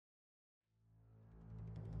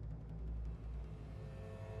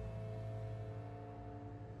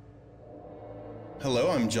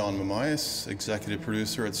Hello, I'm John Mamias, executive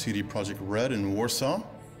producer at CD Projekt Red in Warsaw,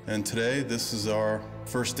 and today this is our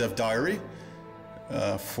first dev diary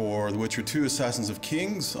for The Witcher 2 Assassins of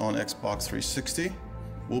Kings on Xbox 360.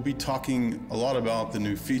 We'll be talking a lot about the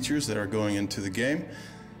new features that are going into the game,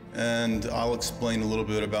 and I'll explain a little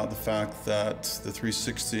bit about the fact that the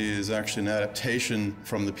 360 is actually an adaptation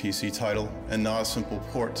from the PC title and not a simple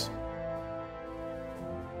port.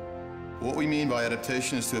 What we mean by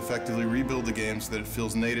adaptation is to effectively rebuild the game so that it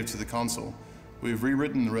feels native to the console. We've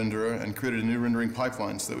rewritten the renderer and created a new rendering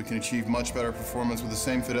pipeline so that we can achieve much better performance with the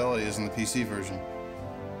same fidelity as in the PC version.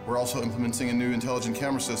 We're also implementing a new intelligent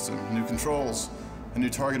camera system, new controls, a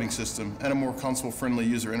new targeting system, and a more console-friendly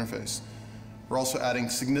user interface. We're also adding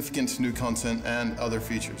significant new content and other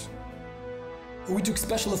features. We took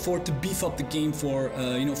special effort to beef up the game for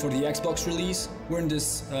the Xbox release. We're in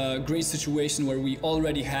this great situation where we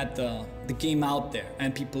already had the game out there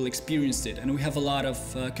and people experienced it, and we have a lot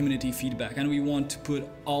of community feedback, and we want to put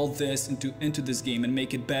all this into this game and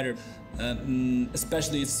make it better.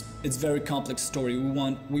 Especially it's very complex story.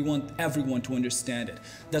 We want everyone to understand it.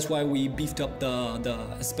 That's why we beefed up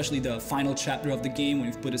especially the final chapter of the game.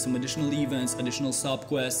 We've put in some additional events, additional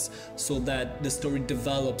sub-quests, so that the story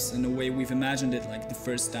develops in a way we've imagined it like the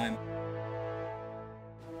first time.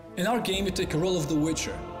 In our game, you take a role of the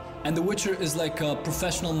Witcher, and the Witcher is like a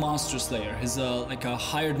professional monster slayer. He's like a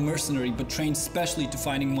hired mercenary, but trained specially to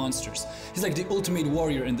finding monsters. He's like the ultimate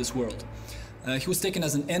warrior in this world. He was taken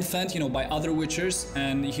as an infant, by other Witchers,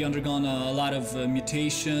 and he undergone a lot of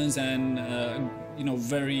mutations and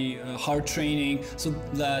very hard training, so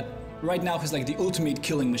that right now he's like the ultimate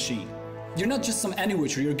killing machine. You're not just some any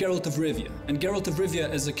Witcher, you're Geralt of Rivia, and Geralt of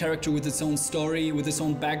Rivia is a character with its own story, with its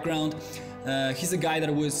own background. He's a guy that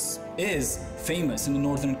is famous in the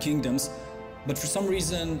Northern Kingdoms, but for some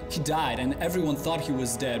reason he died, and everyone thought he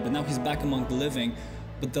was dead, but now he's back among the living.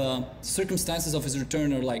 But the circumstances of his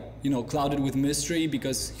return are clouded with mystery,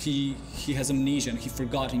 because he has amnesia and he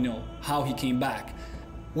forgot, how he came back.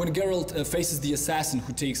 When Geralt faces the assassin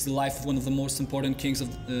who takes the life of one of the most important kings of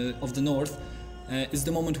the North, is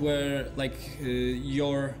the moment where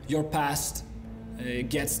your past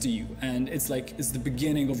gets to you, and it's the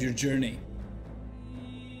beginning of your journey.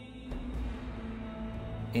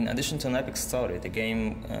 In addition to an epic story, the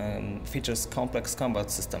game features complex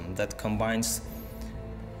combat system that combines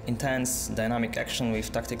intense dynamic action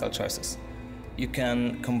with tactical choices. You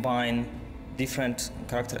can combine different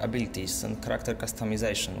character abilities and character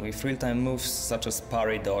customization with real-time moves such as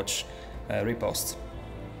parry, dodge, riposte.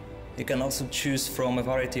 You can also choose from a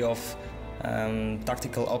variety of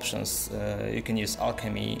tactical options. You can use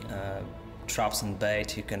alchemy, traps and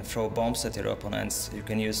bait, you can throw bombs at your opponents, you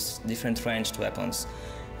can use different ranged weapons,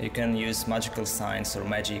 you can use magical signs or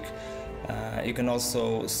magic. You can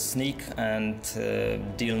also sneak and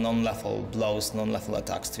deal non-lethal blows, non-lethal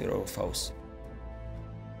attacks to your foes.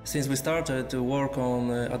 Since we started to work on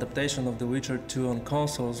adaptation of The Witcher 2 on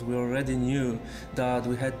consoles, we already knew that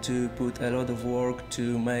we had to put a lot of work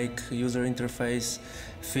to make user interface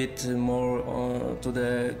fit more to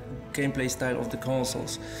the gameplay style of the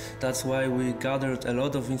consoles. That's why we gathered a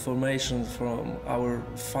lot of information from our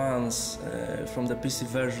fans from the PC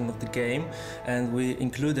version of the game, and we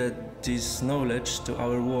included this knowledge to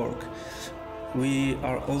our work. We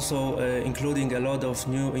are also including a lot of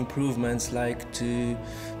new improvements, like to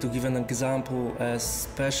give an example, a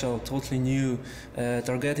special, totally new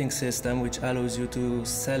targeting system which allows you to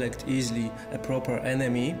select easily a proper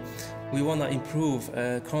enemy. We want to improve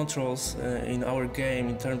controls in our game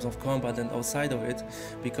in terms of combat and outside of it,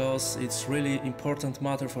 because it's really important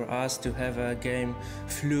matter for us to have a game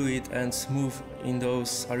fluid and smooth in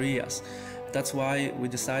those areas. That's why we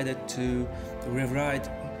decided to rewrite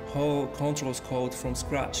whole controls code from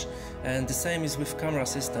scratch, and the same is with camera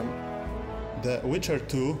system. The Witcher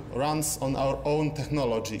 2 runs on our own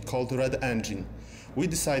technology called Red Engine. We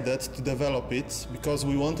decided to develop it because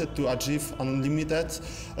we wanted to achieve unlimited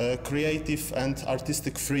creative and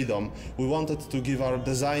artistic freedom. We wanted to give our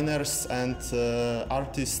designers and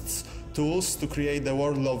artists tools to create the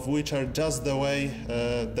world of Witcher just the way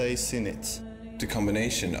they seen it. The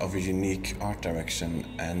combination of a unique art direction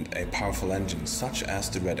and a powerful engine such as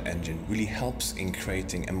the Red Engine really helps in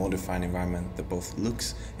creating a modified environment that both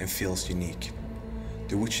looks and feels unique.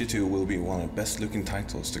 The Witcher 2 will be one of the best looking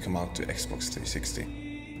titles to come out to Xbox 360.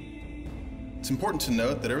 It's important to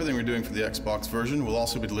note that everything we're doing for the Xbox version will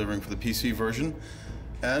also be delivering for the PC version,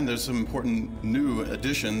 and there's some important new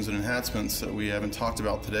additions and enhancements that we haven't talked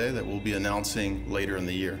about today that we'll be announcing later in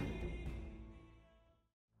the year.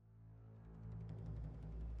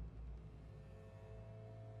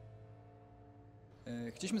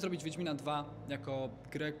 Chcieliśmy zrobić Wiedźmina 2 jako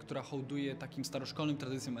grę, która hołduje takim staroszkolnym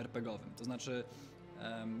tradycjom RPG-owym. To znaczy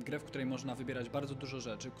grę, w której można wybierać bardzo dużo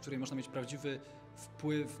rzeczy, w której można mieć prawdziwy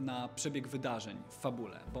wpływ na przebieg wydarzeń w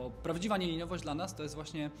fabule. Bo prawdziwa nieliniowość dla nas to jest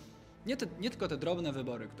właśnie nie tylko te drobne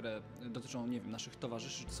wybory, które dotyczą, nie wiem, naszych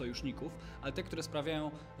towarzyszy czy sojuszników, ale te, które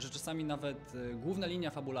sprawiają, że czasami nawet główna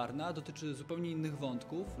linia fabularna dotyczy zupełnie innych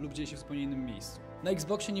wątków lub dzieje się w zupełnie innym miejscu. Na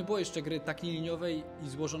Xboxie nie było jeszcze gry tak nieliniowej i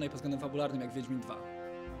złożonej pod względem fabularnym jak Wiedźmin 2.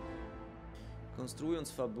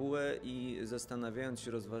 Konstruując fabułę i zastanawiając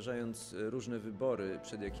się, rozważając różne wybory,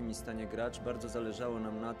 przed jakimi stanie gracz, bardzo zależało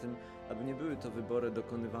nam na tym, aby nie były to wybory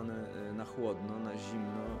dokonywane na chłodno, na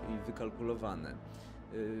zimno i wykalkulowane.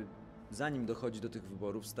 Zanim dochodzi do tych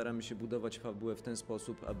wyborów, staramy się budować fabułę w ten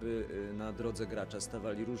sposób, aby na drodze gracza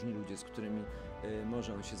stawali różni ludzie, z którymi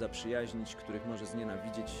może on się zaprzyjaźnić, których może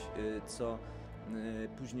znienawidzieć, co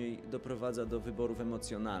później doprowadza do wyborów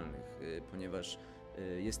emocjonalnych, ponieważ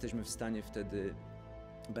jesteśmy w stanie wtedy,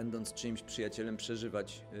 będąc czyimś przyjacielem,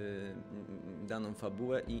 przeżywać daną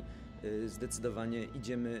fabułę i zdecydowanie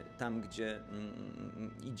idziemy tam, gdzie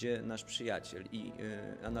idzie nasz przyjaciel i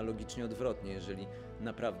analogicznie odwrotnie, jeżeli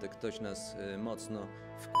naprawdę ktoś nas mocno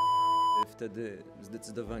wtedy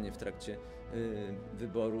zdecydowanie w trakcie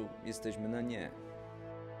wyboru jesteśmy na nie.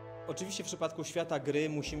 Oczywiście w przypadku świata gry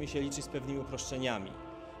musimy się liczyć z pewnymi uproszczeniami.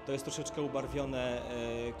 To jest troszeczkę ubarwione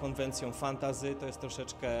konwencją fantasy, to jest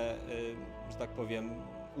troszeczkę, że tak powiem,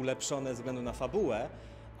 ulepszone ze względu na fabułę,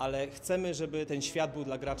 ale chcemy, żeby ten świat był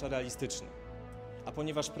dla gracza realistyczny. A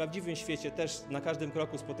ponieważ w prawdziwym świecie też na każdym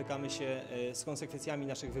kroku spotykamy się z konsekwencjami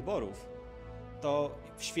naszych wyborów, to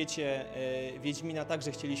w świecie Wiedźmina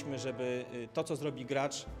także chcieliśmy, żeby to, co zrobi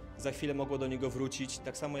gracz, za chwilę mogło do niego wrócić,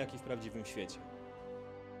 tak samo jak i w prawdziwym świecie.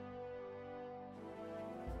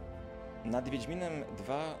 Nad Wiedźminem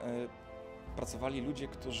 2 pracowali ludzie,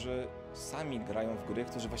 którzy sami grają w gry,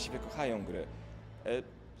 którzy właściwie kochają gry.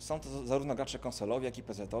 Są to zarówno gracze konsolowi, jak i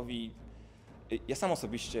PC-owi. Ja sam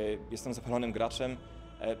osobiście jestem zapalonym graczem.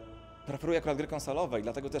 Preferuję akurat gry konsolowe i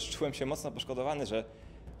dlatego też czułem się mocno poszkodowany, że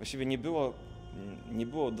właściwie nie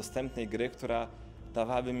było dostępnej gry, która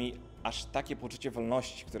dawałaby mi aż takie poczucie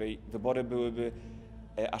wolności, której wybory byłyby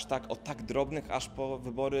od tak drobnych, aż po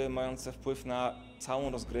wybory mające wpływ na całą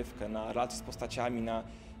rozgrywkę, na relacje z postaciami,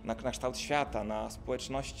 na kształt świata, na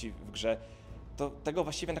społeczności w grze. Tego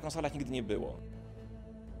właściwie na konsolach nigdy nie było.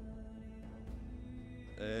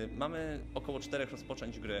 Mamy około 4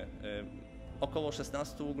 rozpoczęć gry, około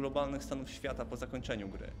 16 globalnych stanów świata po zakończeniu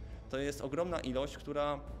gry. To jest ogromna ilość,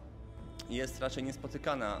 która jest raczej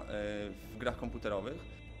niespotykana w grach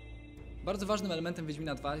komputerowych. Bardzo ważnym elementem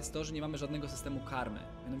Wiedźmina 2 jest to, że nie mamy żadnego systemu karmy.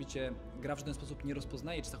 Mianowicie gra w żaden sposób nie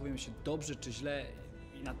rozpoznaje, czy zachowujemy się dobrze, czy źle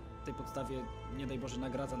i na tej podstawie, nie daj Boże,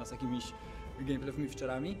 nagradza nas jakimiś gameplayowymi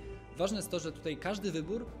feature'ami. Ważne jest to, że tutaj każdy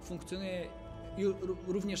wybór funkcjonuje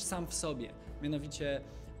również sam w sobie. Mianowicie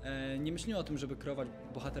nie myślimy o tym, żeby kreować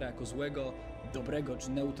bohatera jako złego, dobrego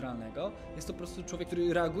czy neutralnego. Jest to po prostu człowiek,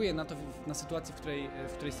 który reaguje na sytuację,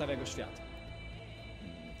 w której stawia go świat.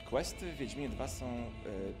 Questy w Wiedźminie 2 są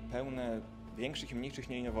pełne większych i mniejszych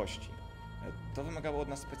nieliniowości. To wymagało od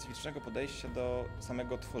nas specyficznego podejścia do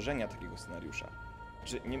samego tworzenia takiego scenariusza.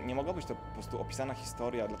 Nie mogła być to po prostu opisana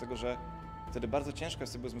historia, dlatego że wtedy bardzo ciężko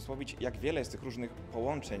jest sobie uzmysłowić, jak wiele jest tych różnych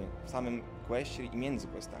połączeń w samym questie i między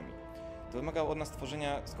questami. To wymagało od nas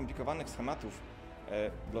tworzenia skomplikowanych schematów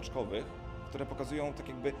bloczkowych, które pokazują tak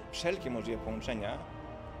jakby wszelkie możliwe połączenia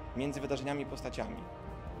między wydarzeniami i postaciami.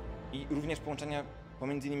 I również połączenia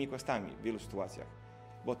pomiędzy innymi questami w wielu sytuacjach.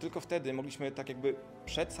 Bo tylko wtedy mogliśmy tak jakby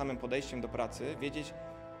przed samym podejściem do pracy wiedzieć,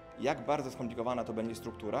 jak bardzo skomplikowana to będzie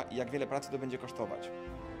struktura i jak wiele pracy to będzie kosztować.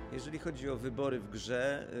 Jeżeli chodzi o wybory w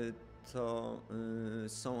grze, to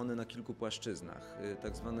są one na kilku płaszczyznach.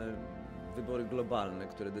 Tak zwane wybory globalne,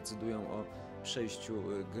 które decydują o przejściu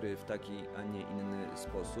gry w taki, a nie inny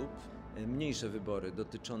sposób. Mniejsze wybory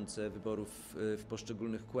dotyczące wyborów w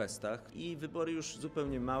poszczególnych questach i wybory już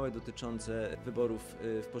zupełnie małe dotyczące wyborów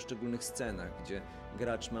w poszczególnych scenach, gdzie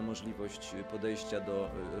gracz ma możliwość podejścia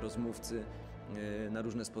do rozmówcy na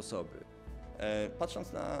różne sposoby.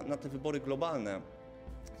 Patrząc na te wybory globalne,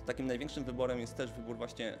 takim największym wyborem jest też wybór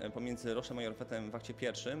właśnie pomiędzy Roszem a Jorwetem w akcie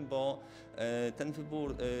pierwszym, bo ten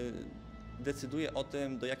wybór decyduje o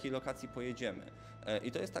tym, do jakiej lokacji pojedziemy.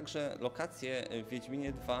 I to jest tak, że lokacje w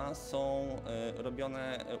Wiedźminie 2 są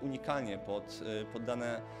robione unikalnie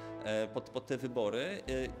pod te wybory.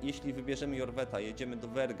 Jeśli wybierzemy Jorweta, jedziemy do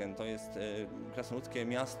Wergen, to jest krasnoludzkie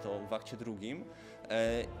miasto w akcie drugim.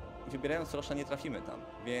 Wybierając Rosza nie trafimy tam,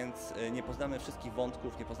 więc nie poznamy wszystkich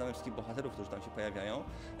wątków, nie poznamy wszystkich bohaterów, którzy tam się pojawiają.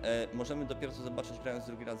 Możemy dopiero to zobaczyć grając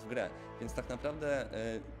drugi raz w grę, więc tak naprawdę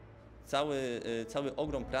Cały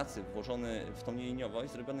ogrom pracy włożony w tą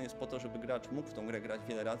nieliniowość zrobiony jest po to, żeby gracz mógł w tą grę grać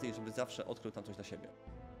wiele razy i żeby zawsze odkrył tam coś dla siebie.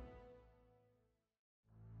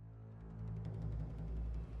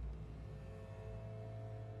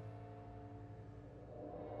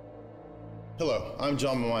 Hello, I'm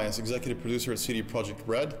John Mamias, executive producer at CD Projekt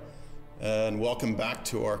Red, and welcome back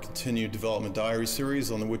to our continued development diary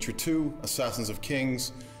series on The Witcher 2, Assassins of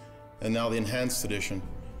Kings, and now the Enhanced Edition.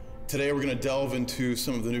 Today we're going to delve into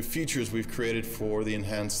some of the new features we've created for the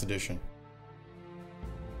Enhanced Edition.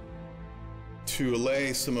 To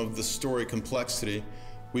allay some of the story complexity,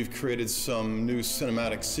 we've created some new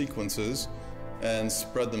cinematic sequences and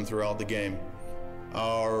spread them throughout the game.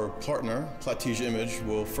 Our partner, Platige Image,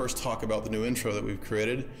 will first talk about the new intro that we've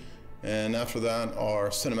created, and after that, our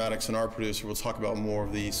cinematics and art producer will talk about more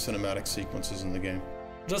of the cinematic sequences in the game.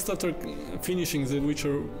 Just after finishing The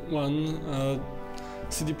Witcher 1,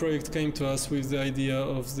 CD Projekt came to us with the idea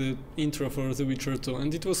of the intro for The Witcher 2,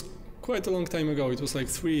 and it was quite a long time ago, it was like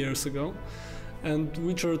 3 years ago, and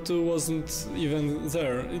Witcher 2 wasn't even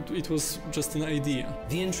there, it was just an idea.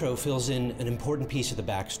 The intro fills in an important piece of the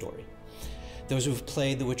backstory. Those who've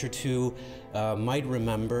played The Witcher 2 might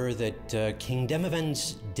remember that King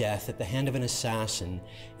Demoven's death at the hand of an assassin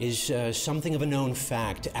is something of a known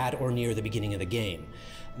fact at or near the beginning of the game.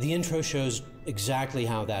 The intro shows exactly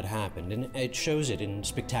how that happened, and it shows it in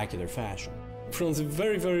spectacular fashion. From the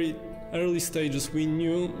very, very early stages, we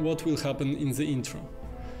knew what will happen in the intro.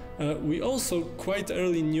 We also quite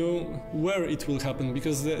early knew where it will happen,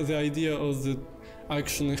 because the idea of the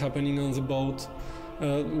action happening on the boat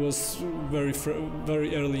was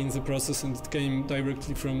very early in the process, and it came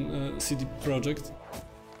directly from CD Projekt.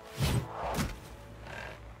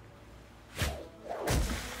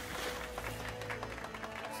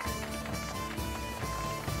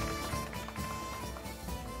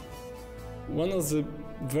 One of the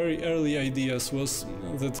very early ideas was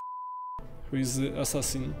that who is the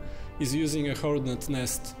assassin is using a hornet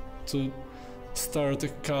nest to start a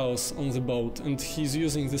chaos on the boat, and he's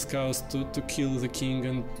using this chaos to kill the king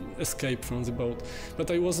and escape from the boat.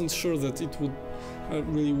 But I wasn't sure that it would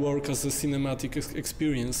really work as a cinematic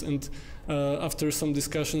experience, and after some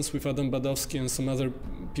discussions with Adam Badowski and some other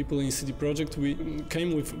people in CD Projekt, we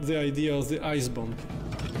came with the idea of the ice bomb.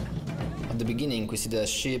 At the beginning we see the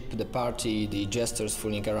ship, the party, the jesters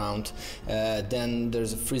fooling around, then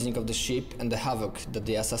there's a freezing of the ship and the havoc that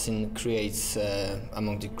the assassin creates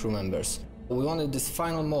among the crew members. We wanted this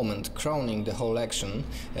final moment, crowning the whole action,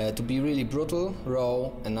 to be really brutal, raw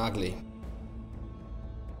and ugly.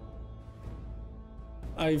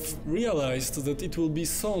 I've realized that it will be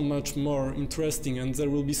so much more interesting and there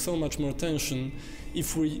will be so much more tension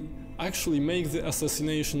if we actually make the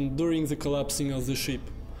assassination during the collapsing of the ship.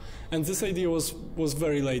 And this idea was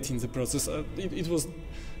very late in the process. It was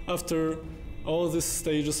after all these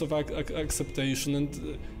stages of acceptation,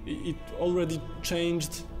 and it already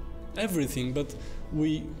changed everything, but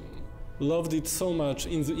we loved it so much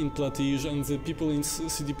in Platige, and the people in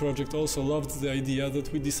CD Projekt also loved the idea, that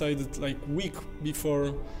we decided like a week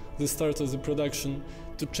before the start of the production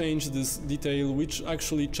to change this detail, which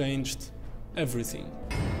actually changed everything.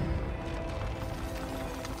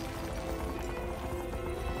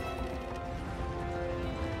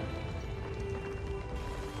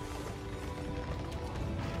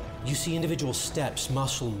 You see individual steps,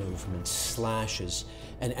 muscle movements, slashes,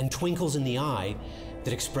 and twinkles in the eye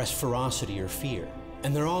that express ferocity or fear.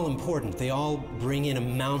 And they're all important. They all bring in a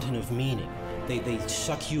mountain of meaning. They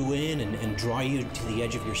suck you in and draw you to the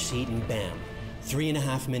edge of your seat, and bam,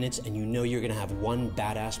 3.5 minutes and you know you're gonna have one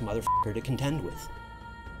badass motherfucker to contend with.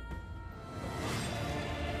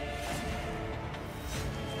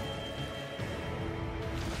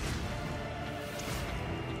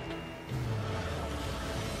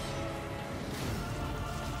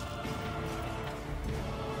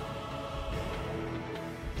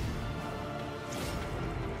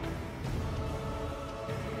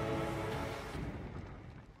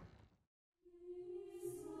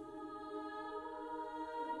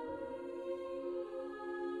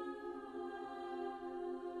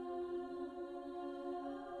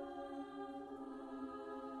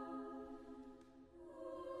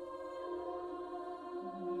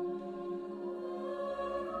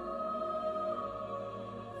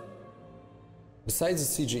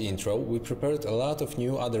 Besides the CG intro, we prepared a lot of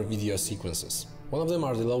new other video sequences. One of them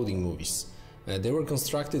are the loading movies. They were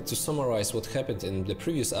constructed to summarize what happened in the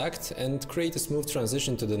previous act and create a smooth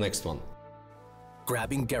transition to the next one.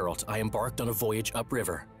 Grabbing Geralt, I embarked on a voyage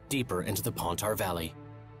upriver, deeper into the Pontar Valley.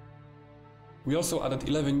 We also added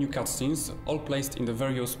 11 new cutscenes, all placed in the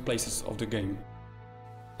various places of the game.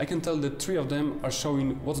 I can tell that 3 of them are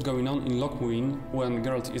showing what's going on in Loch Muin when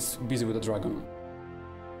Geralt is busy with the dragon.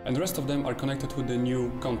 And the rest of them are connected with the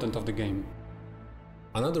new content of the game.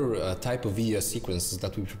 Another type of video sequences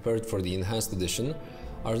that we prepared for the enhanced edition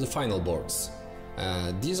are the final boards.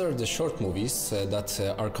 These are the short movies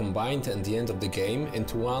that are combined at the end of the game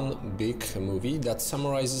into one big movie that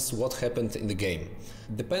summarizes what happened in the game.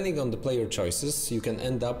 Depending on the player choices, you can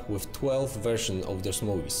end up with 12 versions of those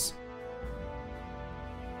movies.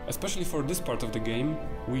 Especially for this part of the game,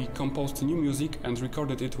 we composed new music and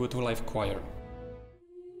recorded it with a live choir.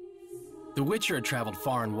 The Witcher had traveled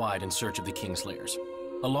far and wide in search of the Kingslayers.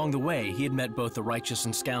 Along the way, he had met both the righteous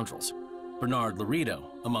and scoundrels, Bernard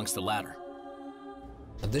Laredo amongst the latter.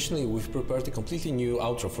 Additionally, we've prepared a completely new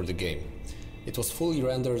outro for the game. It was fully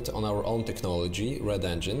rendered on our own technology, Red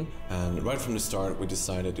Engine. And right from the start, we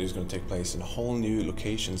decided it was going to take place in a whole new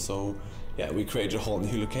location. So yeah, we created a whole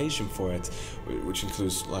new location for it, which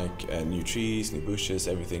includes like new trees, new bushes,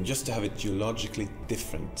 everything, just to have it geologically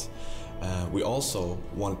different. We also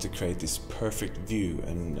wanted to create this perfect view,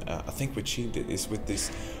 and I think we achieved it is with this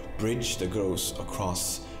bridge that goes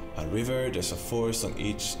across a river. There's a forest on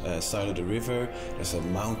each side of the river. There's a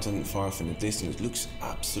mountain far off in the distance. It looks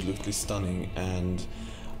absolutely stunning, and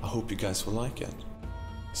I hope you guys will like it.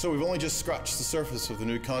 So we've only just scratched the surface of the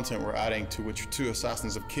new content we're adding to Witcher 2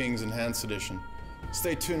 Assassins of Kings Enhanced Edition.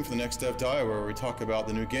 Stay tuned for the next Dev Diary, where we talk about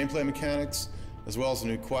the new gameplay mechanics, as well as the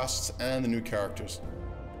new quests and the new characters.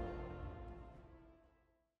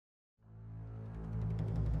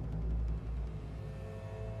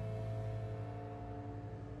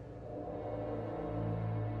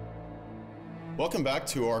 Welcome back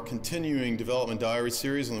to our continuing development diary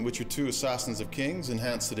series on the Witcher 2 Assassins of Kings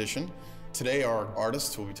Enhanced Edition. Today our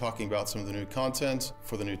artists will be talking about some of the new content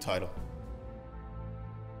for the new title.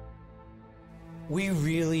 We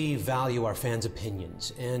really value our fans'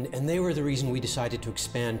 opinions, and they were the reason we decided to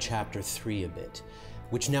expand Chapter 3 a bit,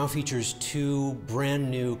 which now features 2 brand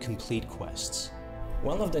new complete quests.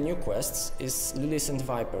 One of the new quests is Lilies and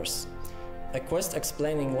Vipers, a quest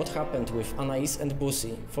explaining what happened with Anais and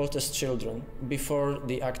Bussy, Foltest's children, before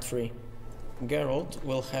the Act 3. Geralt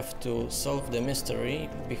will have to solve the mystery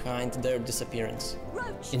behind their disappearance.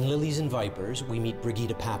 In Lilies and Vipers, we meet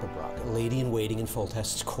Brigitte Papenbrock, a lady-in-waiting in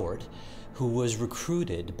Foltest's court, who was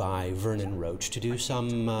recruited by Vernon Roche to do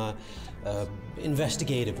some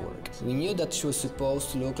investigative work. We knew that she was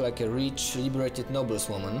supposed to look like a rich, liberated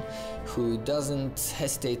nobleswoman who doesn't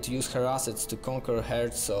hesitate to use her assets to conquer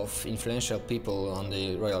herds of influential people on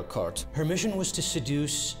the royal court. Her mission was to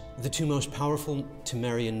seduce the 2 most powerful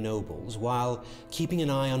Temerian nobles while keeping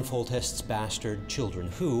an eye on Foltest's bastard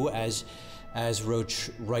children who, as Roche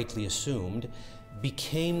rightly assumed,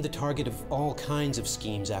 became the target of all kinds of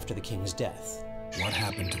schemes after the king's death. What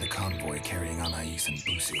happened to the convoy carrying Anais and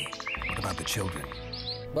Bussy? What about the children?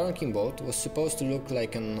 Baron Kimbold was supposed to look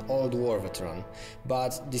like an old war veteran,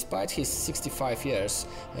 but despite his 65 years,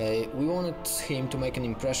 we wanted him to make an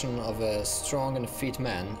impression of a strong and fit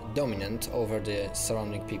man, dominant over the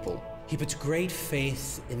surrounding people. He puts great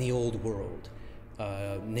faith in the old world,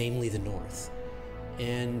 namely the North,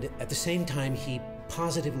 and at the same time he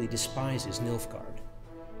positively despises Nilfgaard.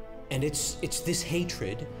 And it's this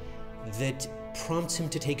hatred that prompts him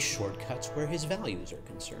to take shortcuts where his values are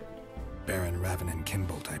concerned. Baron Ravenin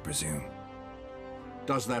Kimbold, I presume.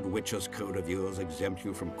 Does that Witcher's code of yours exempt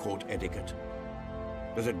you from court etiquette?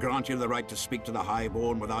 Does it grant you the right to speak to the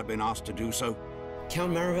Highborn without being asked to do so?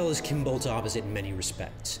 Count Maravel is Kimbold's opposite in many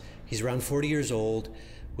respects. He's around 40 years old,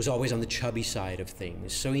 was always on the chubby side of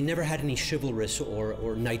things, so he never had any chivalrous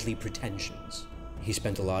or knightly pretensions. He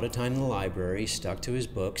spent a lot of time in the library, stuck to his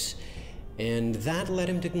books, and that led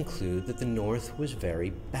him to conclude that the North was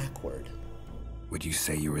very backward. Would you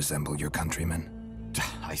say you resemble your countrymen?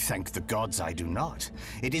 I thank the gods I do not.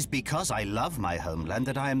 It is because I love my homeland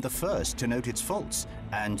that I am the first to note its faults,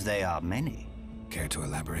 and they are many. Care to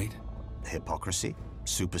elaborate? Hypocrisy,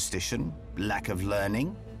 superstition, lack of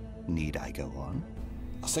learning. Need I go on?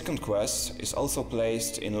 A second quest is also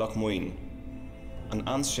placed in Loch Muin, an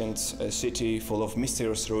ancient city full of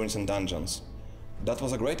mysterious ruins and dungeons. That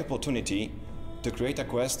was a great opportunity to create a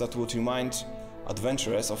quest that would remind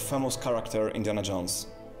adventurers of famous character Indiana Jones.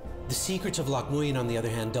 The Secrets of Loch Muin, on the other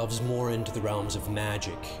hand, delves more into the realms of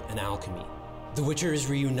magic and alchemy. The Witcher is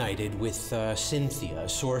reunited with Cynthia, a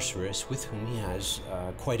sorceress with whom he has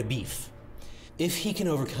quite a beef. If he can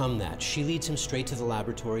overcome that, she leads him straight to the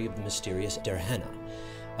laboratory of the mysterious Derhenna,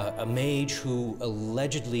 a mage who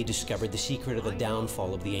allegedly discovered the secret of the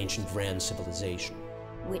downfall of the ancient Vran civilization.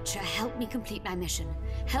 Witcher, help me complete my mission.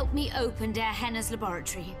 Help me open Derhenna's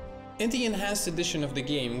laboratory. In the enhanced edition of the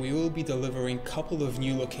game, we will be delivering a couple of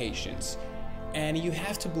new locations. And you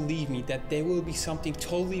have to believe me that they will be something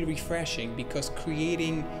totally refreshing, because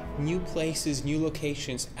creating new places, new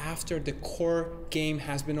locations after the core game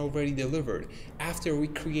has been already delivered, after we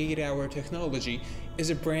create our technology, is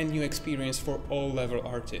a brand new experience for all level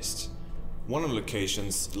artists. One of the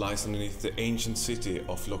locations lies underneath the ancient city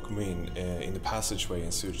of Lochmeen in the passageway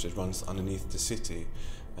and sewage that runs underneath the city.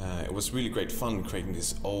 It was really great fun creating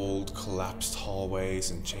these old collapsed hallways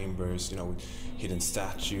and chambers, you know, with hidden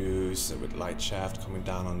statues with light shaft coming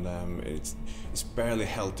down on them. It's barely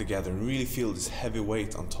held together and really feel this heavy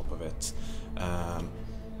weight on top of it.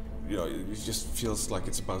 You know, it just feels like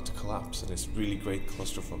it's about to collapse, and it's really great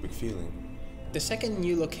claustrophobic feeling. The second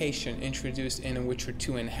new location introduced in Witcher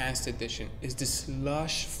 2 Enhanced Edition is this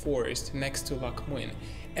lush forest next to Lochmeen.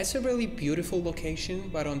 It's a really beautiful location,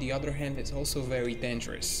 but on the other hand it's also very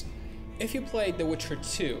dangerous. If you played The Witcher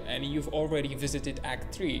 2 and you've already visited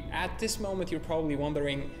Act 3, at this moment you're probably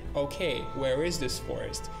wondering, okay, where is this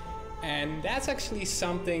forest? And that's actually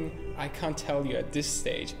something I can't tell you at this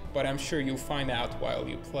stage, but I'm sure you'll find out while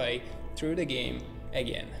you play through the game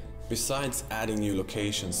again. Besides adding new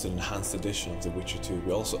locations to the enhanced edition of The Witcher 2,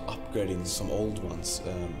 we're also upgrading some old ones,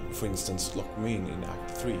 for instance Lochmeen in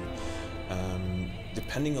Act 3.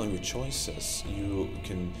 Depending on your choices, you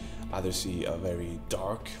can either see a very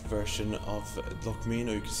dark version of Lochmeen,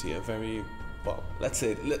 or you can see a very, well, let's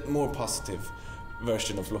say more positive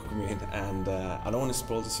version of Lochmeen, and I don't want to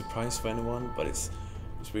spoil the surprise for anyone, but it's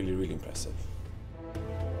really, really impressive.